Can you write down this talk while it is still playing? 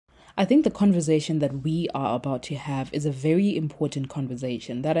I think the conversation that we are about to have is a very important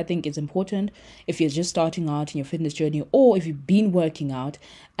conversation that I think is important if you're just starting out in your fitness journey or if you've been working out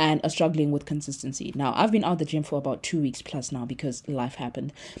and are struggling with consistency. Now, I've been out the gym for about 2 weeks plus now because life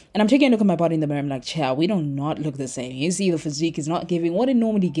happened. And I'm taking a look at my body in the mirror. I'm like, child, we do not look the same. You see, the physique is not giving what it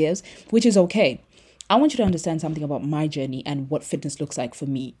normally gives, which is okay. I want you to understand something about my journey and what fitness looks like for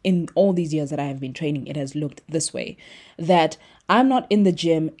me. In all these years that I have been training, it has looked this way. That I'm not in the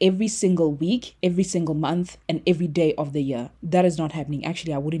gym every single week, every single month, and every day of the year. That is not happening.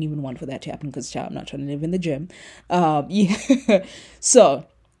 Actually, I wouldn't even want for that to happen because I'm not trying to live in the gym. Yeah. So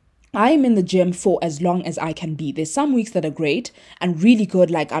I'm in the gym for as long as I can be. There's some weeks that are great and really good.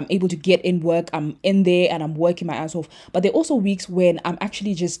 Like I'm able to get in work. I'm in there and I'm working my ass off. But there are also weeks when I'm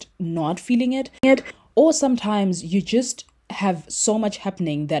actually just not feeling it. Or sometimes you just have so much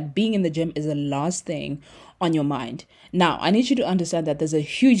happening that being in the gym is the last thing on your mind. Now, I need you to understand that there's a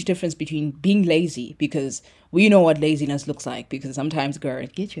huge difference between being lazy, because we know what laziness looks like, because sometimes, girl,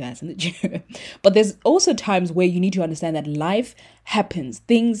 get your ass in the gym. But there's also times where you need to understand that life happens,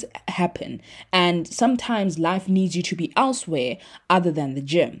 things happen, and sometimes life needs you to be elsewhere other than the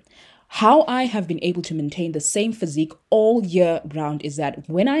gym. How I have been able to maintain the same physique all year round is that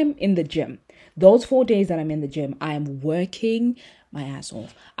when I'm in the gym, those 4 days that I'm in the gym, I am working my ass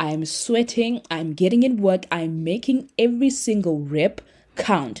off. I am sweating. I'm getting in work. I'm making every single rep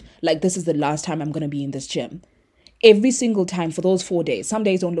count. Like this is the last time I'm going to be in this gym. Every single time for those 4 days. Some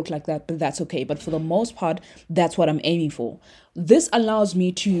days don't look like that, but that's okay. But for the most part, that's what I'm aiming for. This allows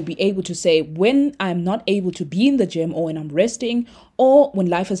me to be able to say when I'm not able to be in the gym or when I'm resting or when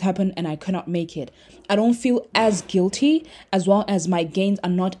life has happened and I cannot make it, I don't feel as guilty, as well as my gains are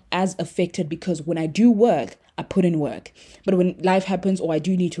not as affected, because when I do work, I put in work. But when life happens or I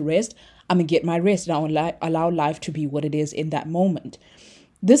do need to rest, I'm going to get my rest and I'll allow life to be what it is in that moment.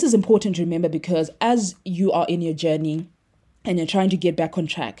 This is important to remember because as you are in your journey and you're trying to get back on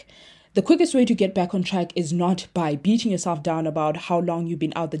track, the quickest way to get back on track is not by beating yourself down about how long you've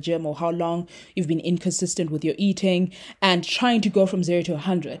been out the gym or how long you've been inconsistent with your eating and trying to go from 0 to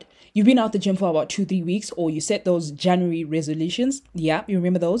 100. You've been out the gym for about 2-3 weeks, or you set those January resolutions. Yeah, you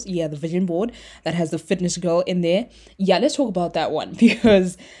remember those? Yeah, the vision board that has the fitness girl in there. Yeah, let's talk about that one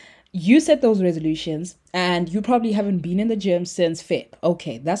because you set those resolutions and you probably haven't been in the gym since Feb.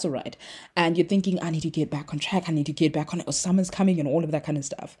 Okay, that's all right. And you're thinking, I need to get back on track. I need to get back on it. Or summer's coming and all of that kind of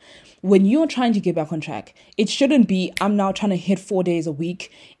stuff. When you're trying to get back on track, it shouldn't be, I'm now trying to hit 4 days a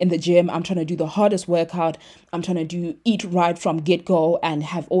week in the gym. I'm trying to do the hardest workout. I'm trying to eat right from get-go and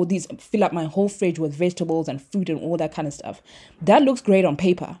have all these, fill up my whole fridge with vegetables and fruit and all that kind of stuff. That looks great on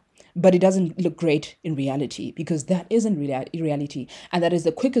paper, but it doesn't look great in reality, because that isn't reality. And that is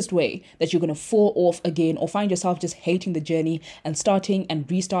the quickest way that you're going to fall off again or find yourself just hating the journey and starting and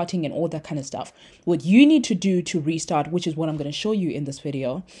restarting and all that kind of stuff. What you need to do to restart, which is what I'm going to show you in this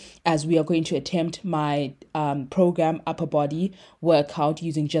video, as we are going to attempt my program upper body workout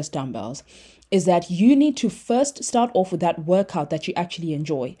using just dumbbells, is that you need to first start off with that workout that you actually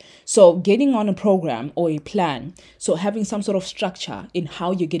enjoy. So getting on a program or a plan, so having some sort of structure in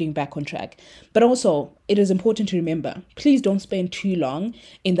how you're getting back on track. But also, it is important to remember, please don't spend too long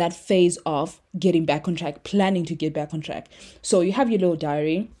in that phase of getting back on track, planning to get back on track. So you have your little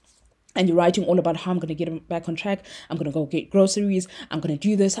diary, and you're writing all about how I'm going to get back on track. I'm going to go get groceries. I'm going to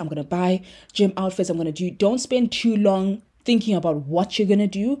do this. I'm going to buy gym outfits. Don't spend too long thinking about what you're going to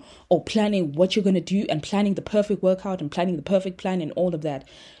do or planning what you're going to do and planning the perfect workout and planning the perfect plan and all of that.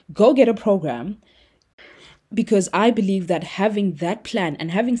 Go get a program, because I believe that having that plan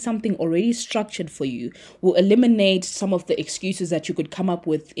and having something already structured for you will eliminate some of the excuses that you could come up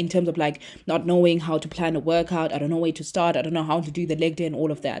with in terms of like not knowing how to plan a workout. I don't know where to start. I don't know how to do the leg day and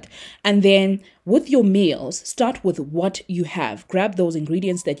all of that. And then with your meals, start with what you have. Grab those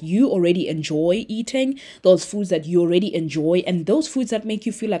ingredients that you already enjoy eating, those foods that you already enjoy, and those foods that make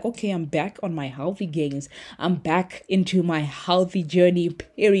you feel like, okay, I'm back on my healthy gains. I'm back into my healthy journey,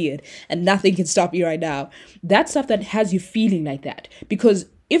 period. And nothing can stop me right now. That stuff that has you feeling like that. Because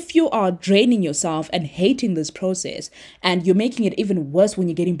if you are draining yourself and hating this process and you're making it even worse when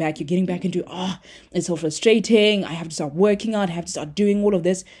you're getting back into, it's so frustrating. I have to start working out. I have to start doing all of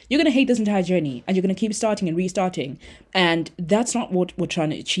this. You're going to hate this entire journey and you're going to keep starting and restarting. And that's not what we're trying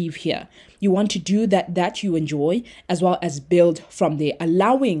to achieve here. You want to do that you enjoy, as well as build from there,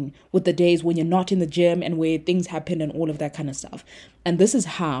 allowing with the days when you're not in the gym and where things happen and all of that kind of stuff. And this is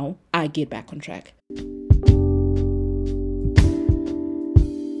how I get back on track.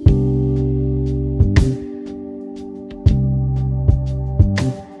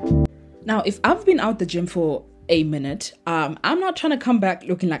 Now, if I've been out the gym for a minute. I'm not trying to come back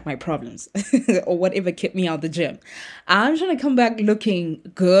looking like my problems or whatever kept me out the gym. I'm trying to come back looking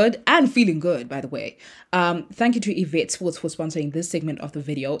good and feeling good, by the way. Thank you to Yvette Sports for sponsoring this segment of the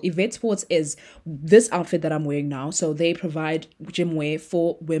video. Yvette Sports is this outfit that I'm wearing now. So they provide gym wear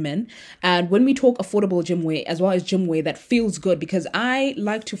for women. And when we talk affordable gym wear, as well as gym wear that feels good, because I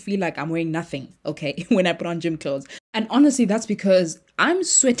like to feel like I'm wearing nothing, okay, when I put on gym clothes. And honestly, that's because I'm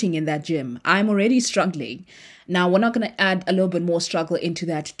sweating in that gym. I'm already struggling. Now, we're not going to add a little bit more struggle into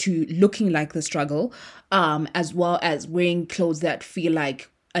that to looking like the struggle, as well as wearing clothes that feel like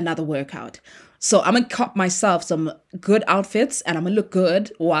another workout. So I'm going to cop myself some good outfits and I'm going to look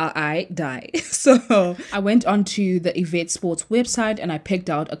good while I die. So I went onto the Yvette Sports website and I picked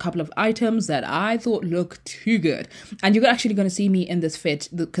out a couple of items that I thought looked too good. And you're actually going to see me in this fit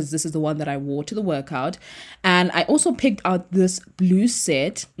because this is the one that I wore to the workout. And I also picked out this blue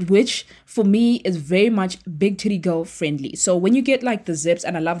set, which for me is very much big titty girl friendly. So when you get like the zips,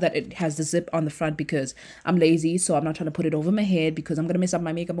 and I love that it has the zip on the front because I'm lazy. So I'm not trying to put it over my head because I'm going to mess up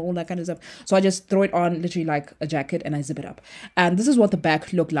my makeup and all that kind of stuff. So I just throw it on literally like a jacket and I zip it up. And this is what the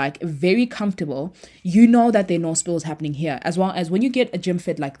back looked like. Very comfortable. You know that there are no spills happening here. As well as when you get a gym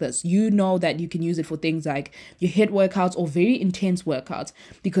fit like this, you know that you can use it for things like your HIIT workouts or very intense workouts,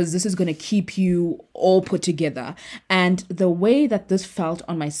 because this is going to keep you all put together. And the way that this felt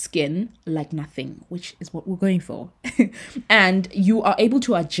on my skin, like nothing, which is what we're going for. And you are able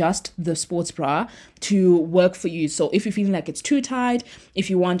to adjust the sports bra to work for you. So if you're feeling like it's too tight, if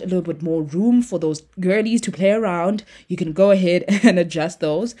you want a little bit more room for those girlies to play around, you can go ahead and adjust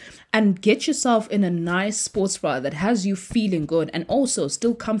those and get yourself in a nice sports bra that has you feeling good and also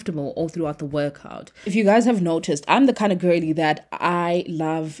still comfortable all throughout the workout. If you guys have noticed, I'm the kind of girly that I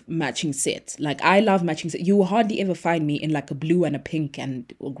love matching sets. Like I love matching sets. You will hardly ever find me in like a blue and a pink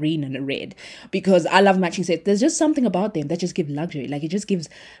and a green and a red, because I love matching sets. There's just something about them that just give luxury. Like it just gives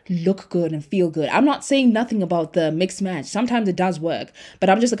look good and feel good. I'm not saying nothing about the mix match. Sometimes it does work, but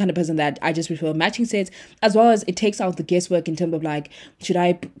I'm just the kind of person that I just prefer matching sets, as well as it takes out the guesswork in terms of like, should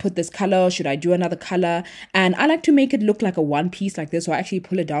I put this color? Should I do another color? And I like to make it look like a one piece like this. So I actually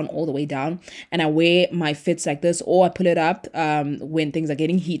pull it down all the way down and I wear my fits like this, or I pull it up when things are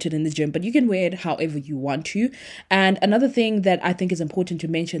getting heated in the gym, but you can wear it however you want to. And another thing that I think is important to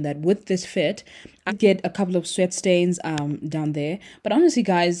mention, that with this fit, I get a couple of sweat stains down there. But honestly,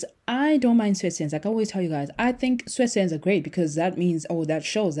 guys, I don't mind sweat stains. Like I always tell you guys, I think sweat stains are great because that means, that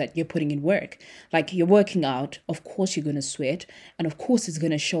shows that you're putting in work. Like you're working out, of course you're going to sweat, and of course it's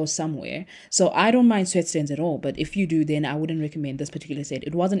going to show somewhere. So I don't mind sweat stains at all. But if you do, then I wouldn't recommend this particular set.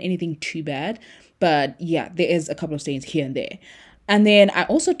 It wasn't anything too bad, but yeah, there is a couple of stains here and there. And then I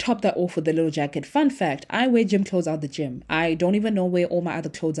also topped that off with the little jacket. Fun fact, I wear gym clothes out the gym. I don't even know where all my other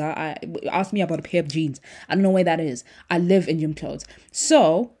clothes are. Ask me about a pair of jeans. I don't know where that is. I live in gym clothes.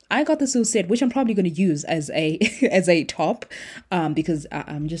 So I got this little set, which I'm probably going to use as a as a top, because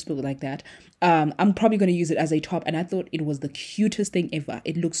I'm just built like that. I'm probably going to use it as a top, and I thought it was the cutest thing ever.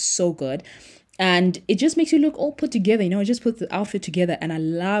 It looks so good. And it just makes you look all put together, it just puts the outfit together. And I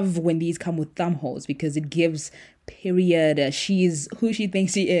love when these come with thumb holes, because it gives period she's who she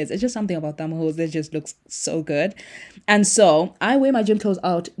thinks she is. It's just something about thumb holes that just looks so good. And so I wear my gym clothes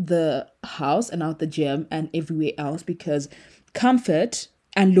out the house and out the gym and everywhere else, because comfort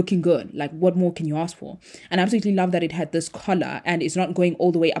and looking good, like what more can you ask for? And I absolutely love that it had this collar and it's not going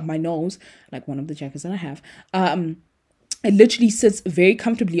all the way up my nose like one of the jackets that I have. It literally sits very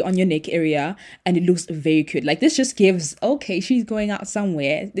comfortably on your neck area and it looks very cute. Like this just gives, okay, she's going out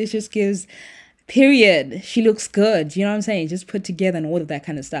somewhere. This just gives, period, she looks good. You know what I'm saying? Just put together and all of that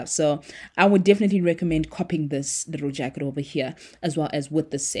kind of stuff. So I would definitely recommend copying this little jacket over here as well as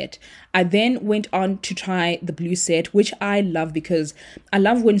with the set. I then went on to try the blue set, which I love because I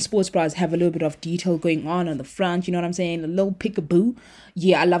love when sports bras have a little bit of detail going on the front. You know what I'm saying? A little peekaboo.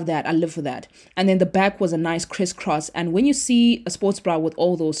 Yeah, I love that. I live for that. And then the back was a nice crisscross. And when you see a sports bra with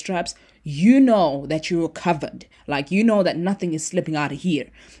all those straps, you know that you're covered. Like, you know that nothing is slipping out of here.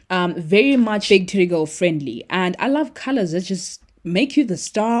 Very much big titty girl friendly. And I love colors that just make you the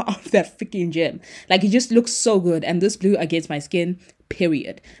star of that freaking gym. Like, it just looks so good. And this blue against my skin,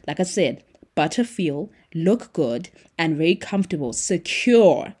 period. Like I said, butter feel, look good, and very comfortable,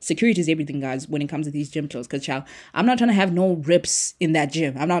 secure. Security is everything, guys, when it comes to these gym clothes. Because, child, I'm not trying to have no rips in that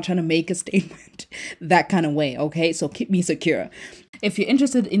gym. I'm not trying to make a statement that kind of way, okay? So keep me secure. If you're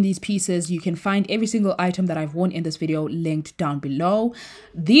interested in these pieces, you can find every single item that I've worn in this video linked down below.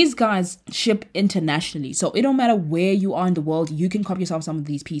 These guys ship internationally, so it don't matter where you are in the world, you can copy yourself some of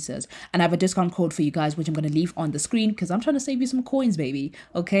these pieces. And I have a discount code for you guys, which I'm going to leave on the screen because I'm trying to save you some coins, baby.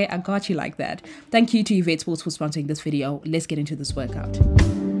 Okay, I got you like that. Thank you to Yvette Sports for sponsoring this video. Let's get into this workout.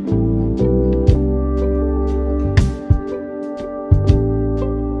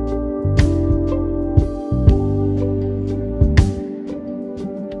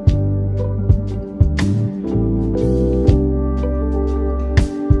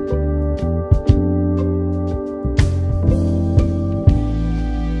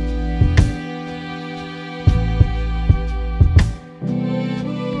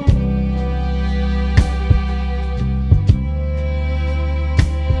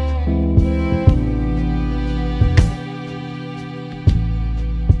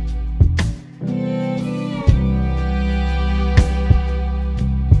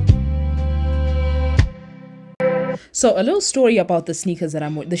 So a little story about the shoes that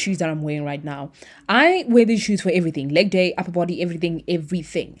I'm wearing right now. I wear these shoes for everything, leg day, upper body,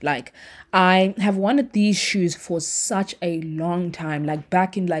 everything. Like, I have wanted these shoes for such a long time, like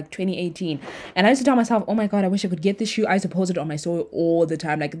back in like 2018. And I used to tell myself, oh my God, I wish I could get this shoe. I used to post it on my story all the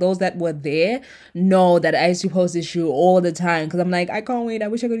time. Like, those that were there know that I used to post this shoe all the time because I'm like, I can't wait. I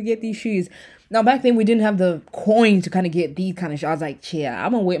wish I could get these shoes. Now, back then we didn't have the coin to kind of get these kind of shoes. I was like, yeah,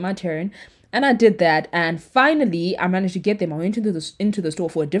 I'm gonna wait my turn. And I did that, and finally I managed to get them. I went into the store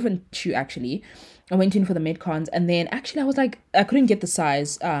for a different shoe, actually. I went in for the Metcons, and then actually I was like, I couldn't get the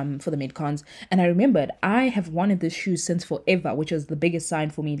size for the Metcons, and I remembered I have wanted this shoe since forever, which was the biggest sign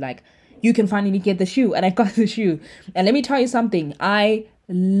for me, like, you can finally get the shoe. And I got the shoe, and let me tell you something, I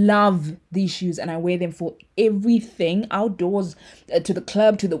love these shoes and I wear them for everything, outdoors, to the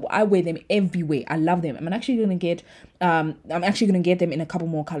club, I wear them everywhere. I love them. I'm actually gonna get them in a couple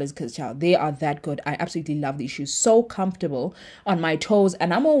more colors because, child, they are that good. I absolutely love these shoes. So comfortable on my toes,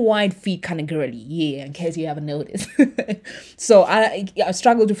 and I'm a wide feet kind of girly, yeah, in case you haven't noticed. So I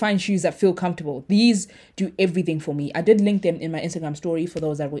struggle to find shoes that feel comfortable. These do everything for me. I did link them in my Instagram story for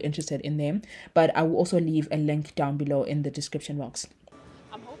those that were interested in them, but I will also leave a link down below in the description box.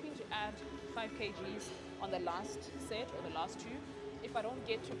 I'm hoping to add 5 kgs on the last set or the last two. If I don't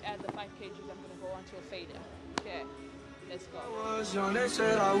get to add the 5 kgs, I'm going to go onto a fader. Okay, let's go. I was young, they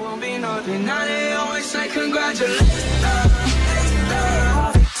said I won't be nothing. Now they always say congratulations.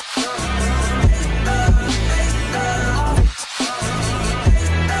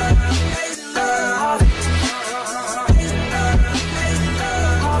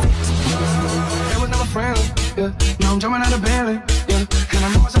 It was never friendly, yeah. Now I'm jumping out of belly. And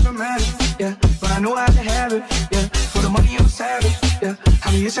I know it's not dramatic, yeah, but I know I have to have it, yeah. For the money I'm a savage, yeah.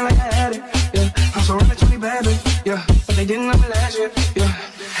 I'm using like I had it, yeah. I'm so running 20 baby, yeah. But they didn't let me last year, yeah.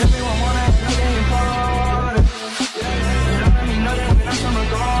 Everyone wanna have nothing important, yeah. Don't let me know that when I'm from a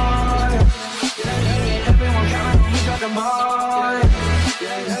god, yeah. Everyone counting on me, got the ball,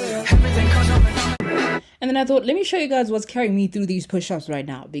 yeah. Everything comes up and down. And then I thought, let me show you guys what's carrying me through these push-ups right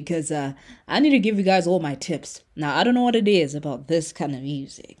now, because I need to give you guys all my tips. Now, I don't know what it is about this kind of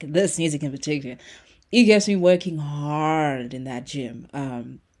music, this music in particular. It gets me working hard in that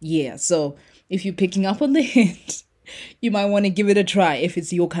gym. Yeah, so if you're picking up on the hint, you might want to give it a try if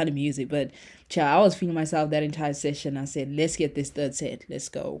it's your kind of music. But, child, I was feeling myself that entire session. I said, let's get this third set. Let's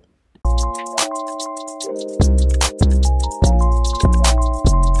go.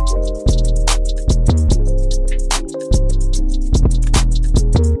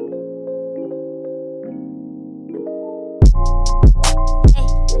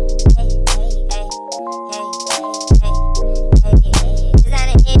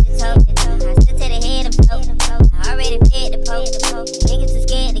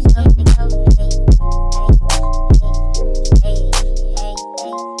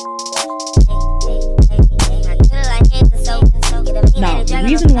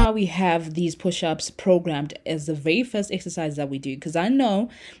 We have these push-ups programmed as the very first exercise that we do, because I know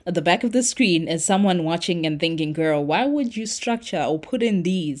at the back of the screen is someone watching and thinking, girl, why would you structure or put in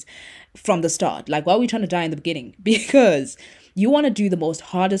these from the start? Like, why are we trying to die in the beginning? Because you want to do the most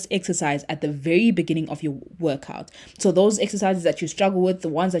hardest exercise at the very beginning of your workout. So those exercises that you struggle with, the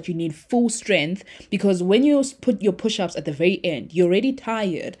ones that you need full strength, because when you put your push-ups at the very end, you're already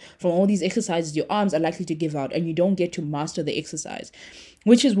tired from all these exercises, your arms are likely to give out and you don't get to master the exercise.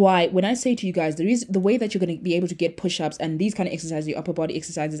 Which is why when I say to you guys, the way that you're going to be able to get push-ups and these kind of exercises, your upper body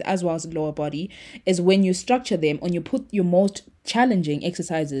exercises as well as the lower body, is when you structure them and you put your most challenging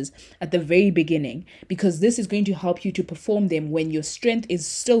exercises at the very beginning, because this is going to help you to perform them when your strength is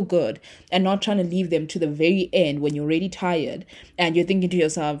still good, and not trying to leave them to the very end when you're already tired and you're thinking to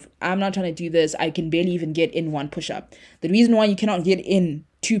yourself, I'm not trying to do this, I can barely even get in one push-up. The reason why you cannot get in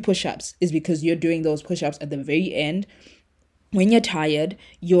 2 push-ups is because you're doing those push-ups at the very end. When you're tired,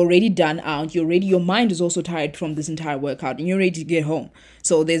 you're already done out, your mind is also tired from this entire workout, and you're ready to get home.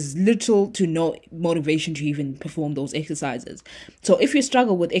 So there's little to no motivation to even perform those exercises. So if you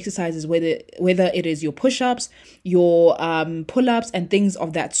struggle with exercises, whether it is your push-ups, your pull-ups and things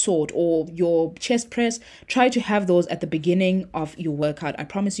of that sort, or your chest press, try to have those at the beginning of your workout. I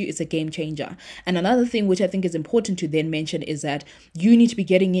promise you, it's a game changer. And another thing which I think is important to then mention is that you need to be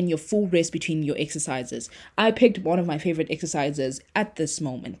getting in your full rest between your exercises. I picked one of my favorite exercises at this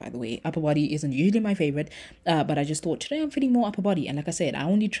moment, by the way. Upper body isn't usually my favorite, but I just thought today I'm feeling more upper body. And like I said, I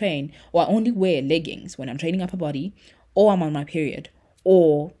only train, or I only wear leggings when I'm training upper body, or I'm on my period,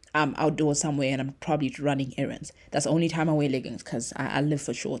 or I'm outdoors somewhere and I'm probably running errands. That's the only time I wear leggings, because I live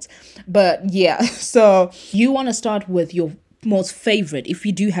for shorts. But yeah, so you want to start with your most favorite, if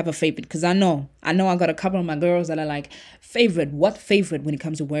you do have a favorite, because I know I got a couple of my girls that are like, what favorite when it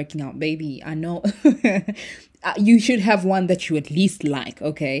comes to working out, baby? I know you should have one that you at least like,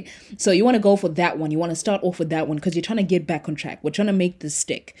 okay? So you want to go for that one. You want to start off with that one because you're trying to get back on track. We're trying to make this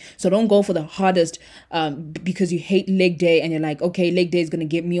stick. So don't go for the hardest because you hate leg day and you're like, okay, leg day is going to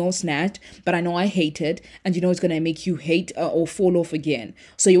get me all snatched, but I know I hate it, and you know it's going to make you hate or fall off again.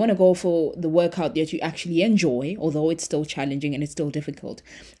 So you want to go for the workout that you actually enjoy, although it's still challenging and it's still difficult,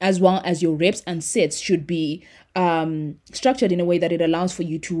 as well as your reps and sets should be structured in a way that it allows for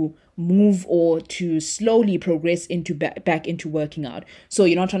you to move or to slowly progress into back into working out. So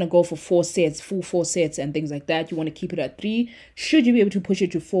you're not trying to go for full 4 sets and things like that. You want to keep it at 3. Should you be able to push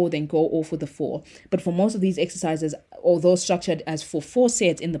it to 4, then go off with the 4. But for most of these exercises, although structured as for 4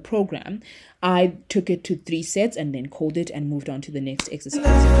 sets in the program, I took it to 3 sets and then called it and moved on to the next exercise.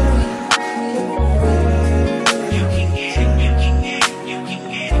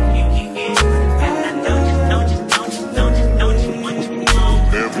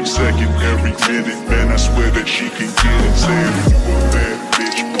 Second, every minute, man, I swear that she can get it. Saying if you a bad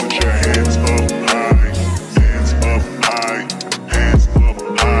bitch, put your hands up high, hands up high, hands up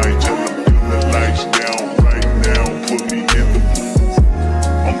high. Tell them turn the lights down right now, put me in the mood.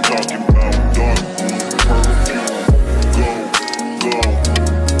 I'm talking about dark perfume. Go.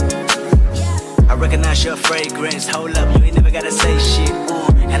 I recognize your fragrance. Hold up, you ain't never gotta say shit.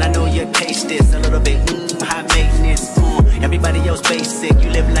 And I know your taste is a little bit high maintenance. Everybody else basic. You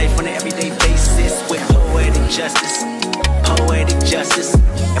live life on an everyday basis with poetic justice. Poetic justice.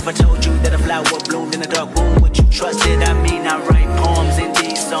 If I told you that a flower bloomed in a dark room, would you trust it? I mean, I write poems in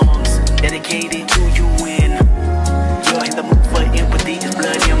these songs dedicated to you when you're in the mood for empathy. It's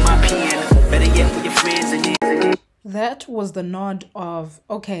blood in my pen. Better yet, with your friends and That was the nod of,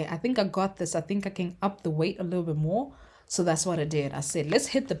 okay, I think I got this. I think I can up the weight a little bit more. So that's what I did. I said, let's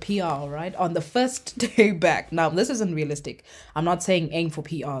hit the PR, right? On the first day back. Now, this isn't realistic. I'm not saying aim for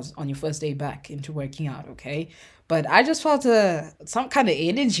PRs on your first day back into working out, okay? But I just felt some kind of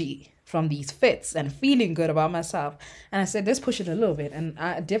energy from these fits and feeling good about myself. And I said, let's push it a little bit. And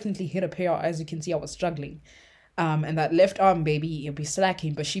I definitely hit a PR. As you can see, I was struggling. And that left arm, baby, it'll be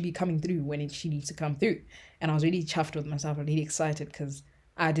slacking, but she be coming through when she needs to come through. And I was really chuffed with myself, really excited, because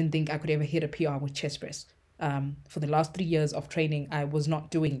I didn't think I could ever hit a PR with chest press. For the last 3 years of training, I was not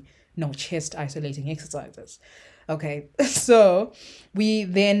doing no chest isolating exercises. Okay, so we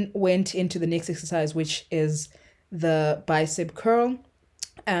then went into the next exercise, which is the bicep curl.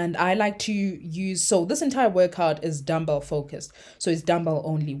 And I like to use, so this entire workout is dumbbell focused. So it's dumbbell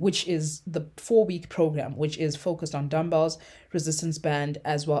only, which is the 4-week program, which is focused on dumbbells, resistance band,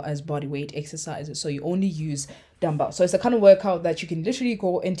 as well as body weight exercises. So you only use dumbbell. So it's the kind of workout that you can literally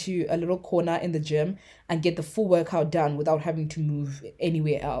go into a little corner in the gym and get the full workout done without having to move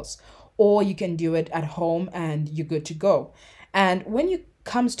anywhere else. Or you can do it at home and you're good to go. And when it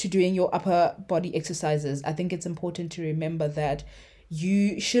comes to doing your upper body exercises, I think it's important to remember that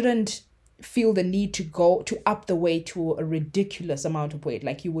you shouldn't feel the need to go to up the weight to a ridiculous amount of weight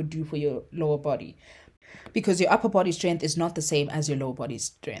like you would do for your lower body, because your upper body strength is not the same as your lower body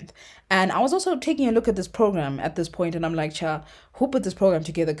strength. And I was also taking a look at this program at this point, and I'm like, who put this program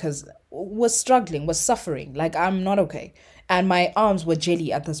together? Because was struggling, was suffering, like I'm not okay. and my arms were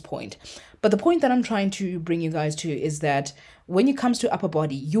jelly at this point. But the point that I'm trying to bring you guys to is that when it comes to upper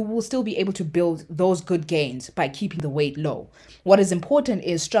body, you will still be able to build those good gains by keeping the weight low. What is important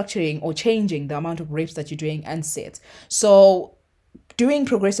is structuring or changing the amount of reps that you're doing and sets. So doing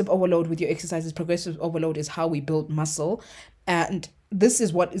progressive overload with your exercises, progressive overload is how we build muscle. And this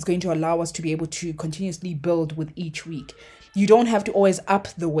is what is going to allow us to be able to continuously build with each week. You don't have to always up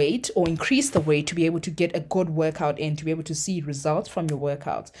the weight or increase the weight to be able to get a good workout in, to be able to see results from your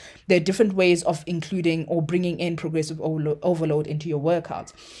workouts. There are different ways of including or bringing in progressive overload into your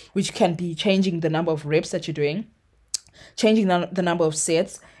workouts, which can be changing the number of reps that you're doing, changing the number of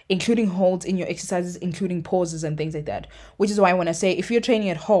sets, including holds in your exercises, including pauses and things like that. Which is why when I say if you're training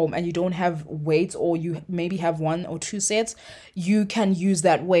at home and you don't have weights, or you maybe have 1 or 2 sets, you can use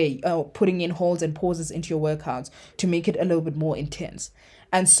that way, putting in holds and pauses into your workouts to make it a little bit more intense.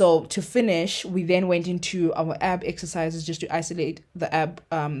 And so to finish, we then went into our ab exercises just to isolate the ab,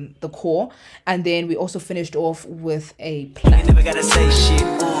 the core. And then we also finished off with a plank. You never gotta say shit,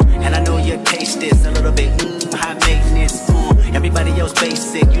 and I know your taste is a little bit high maintenance. Everybody else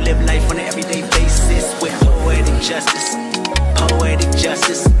basic, you live life on an everyday basis with poetic justice, poetic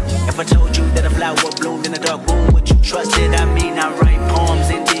justice. If I told you that a flower bloomed in a dark room, would you trust it? I mean, I write poems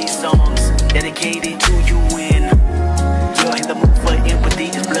in these songs dedicated to you when you're in the mood for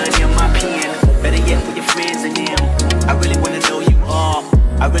empathy. There's blood in my pen, better yet with your friends and them. I really wanna know you all,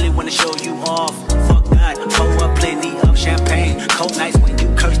 I really wanna show you off. Fuck God, pour up plenty of champagne. Cold nights when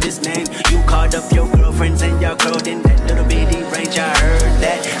you curse this name. You called up your girlfriends and y'all curled in that little bitty range. I heard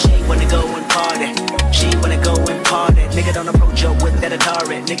that she wanna go and party, she wanna go and party. Nigga, don't approach her with that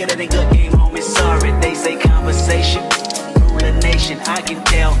Atari. Nigga, that ain't good game, homie, sorry. They say conversation rule a nation. I can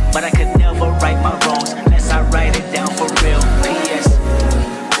tell, but I could never right my wrongs unless I write it down for real. P.S.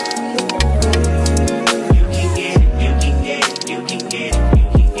 You can get it, you can get it, you can get it, you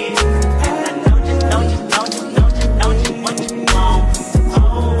can get it. And I know you what you want.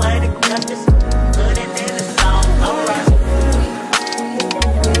 Oh, what it got this, put it in the song. Alright.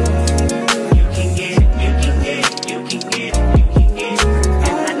 You can get it, you can get it, you can get it, you can get it.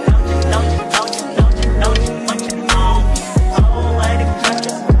 And I know you what you want. Oh, what it got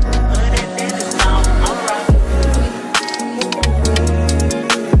this, put it in the song. Alright.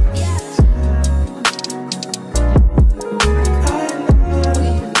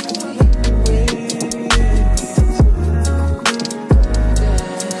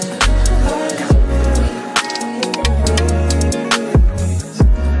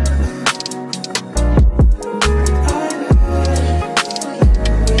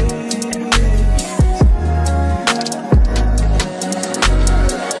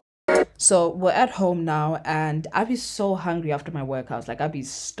 So we're at home now, and I'd be so hungry after my workouts. Like, I'd be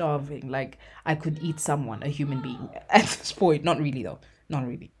starving. Like, I could eat someone, a human being at this point. Not really though, not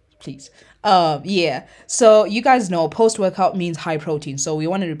really, please. Yeah, so you guys know post-workout means high protein, so we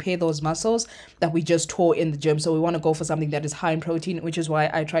want to repair those muscles that we just tore in the gym. So we want to go for something that is high in protein, which is why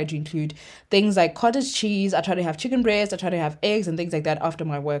I try to include things like cottage cheese. I try to have chicken breast, I try to have eggs and things like that after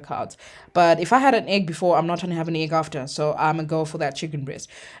my workouts. But if I had an egg before, I'm not trying to have an egg after, so I'm gonna go for that chicken breast.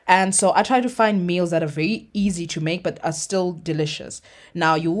 And so I try to find meals that are very easy to make but are still delicious.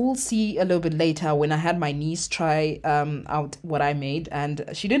 Now you will see a little bit later when I had my niece try out what I made, and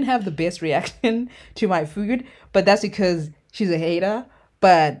she didn't have the best reaction to my food, but that's because she's a hater.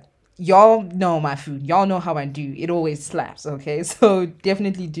 But y'all know my food, y'all know how I do, it always slaps. Okay, so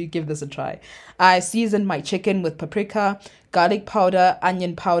definitely do give this a try. I seasoned my chicken with paprika, garlic powder,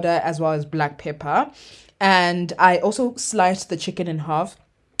 onion powder, as well as black pepper, and I also sliced the chicken in half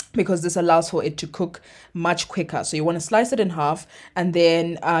because this allows for it to cook much quicker. So you want to slice it in half, and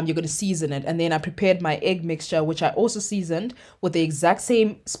then you're going to season it. And then I prepared my egg mixture, which I also seasoned with the exact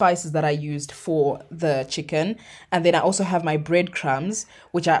same spices that I used for the chicken. And then I also have my breadcrumbs,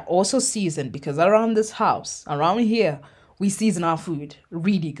 which I also seasoned, because around this house, around here, we season our food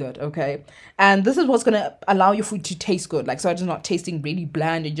really good. Okay, and this is what's going to allow your food to taste good. Like, so it's not tasting really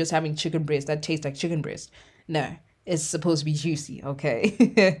bland and just having chicken breast that tastes like chicken breast. No, it's supposed to be juicy.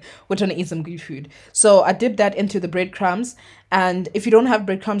 Okay, we're trying to eat some good food. So I dipped that into the breadcrumbs, and if you don't have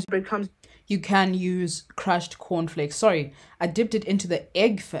breadcrumbs, you can use crushed cornflakes. Sorry, I dipped it into the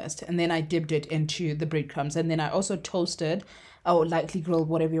egg first, and then I dipped it into the breadcrumbs, and then I also toasted or lightly grilled,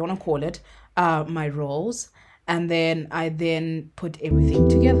 whatever you want to call it, my rolls, and then I put everything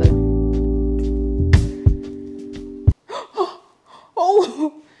together.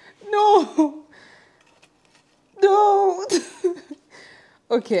 Oh no. No.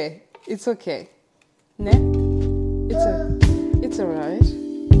 Okay, it's okay. Ne? It's alright.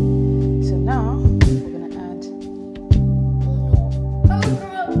 So now we're gonna add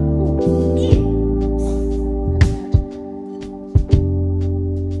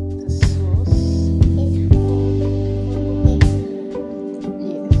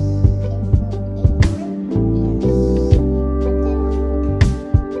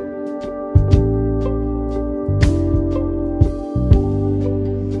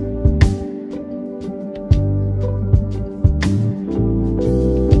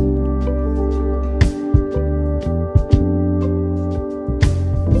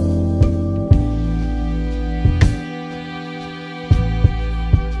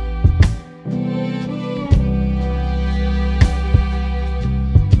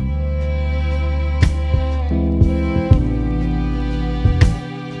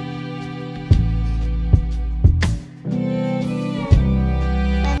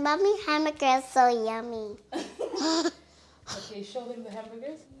Mommy, hamburger is so yummy. Okay, show them the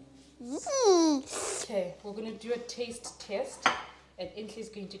hamburgers. Mm. Okay, we're going to do a taste test. And Intley's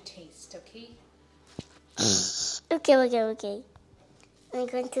going to taste, okay? Okay. I'm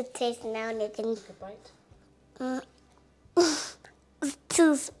going to taste now and you can... Take a bite. It's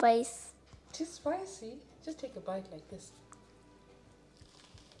too spicy. Too spicy? Just take a bite like this.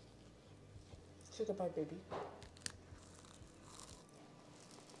 Take a bite, baby.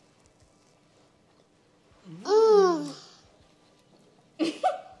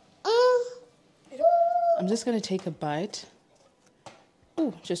 I'm just going to take a bite.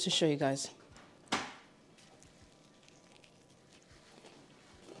 Oh, just to show you guys.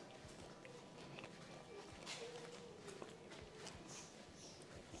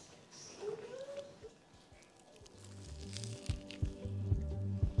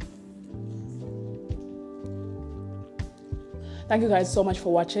 Thank you guys so much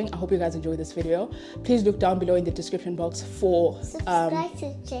for watching. I hope you guys enjoyed this video. Please look down below in the description box for subscribe to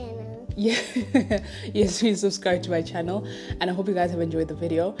the channel. Yeah, yes, please subscribe to my channel, and I hope you guys have enjoyed the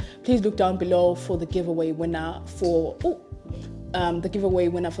video. Please look down below for the giveaway winner for the giveaway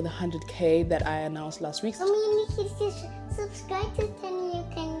winner for the 100K that I announced last week. I mean, you can subscribe to the channel.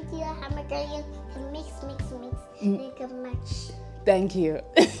 You can do a hamburger. You can mix, make a match. Thank you.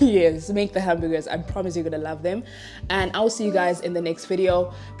 Yes, make the hamburgers. I promise you're gonna love them. And I'll see you guys in the next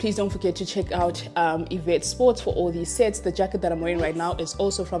video. Please don't forget to check out Yvette Sports for all these sets. The jacket that I'm wearing right now is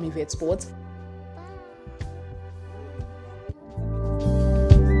also from Yvette Sports.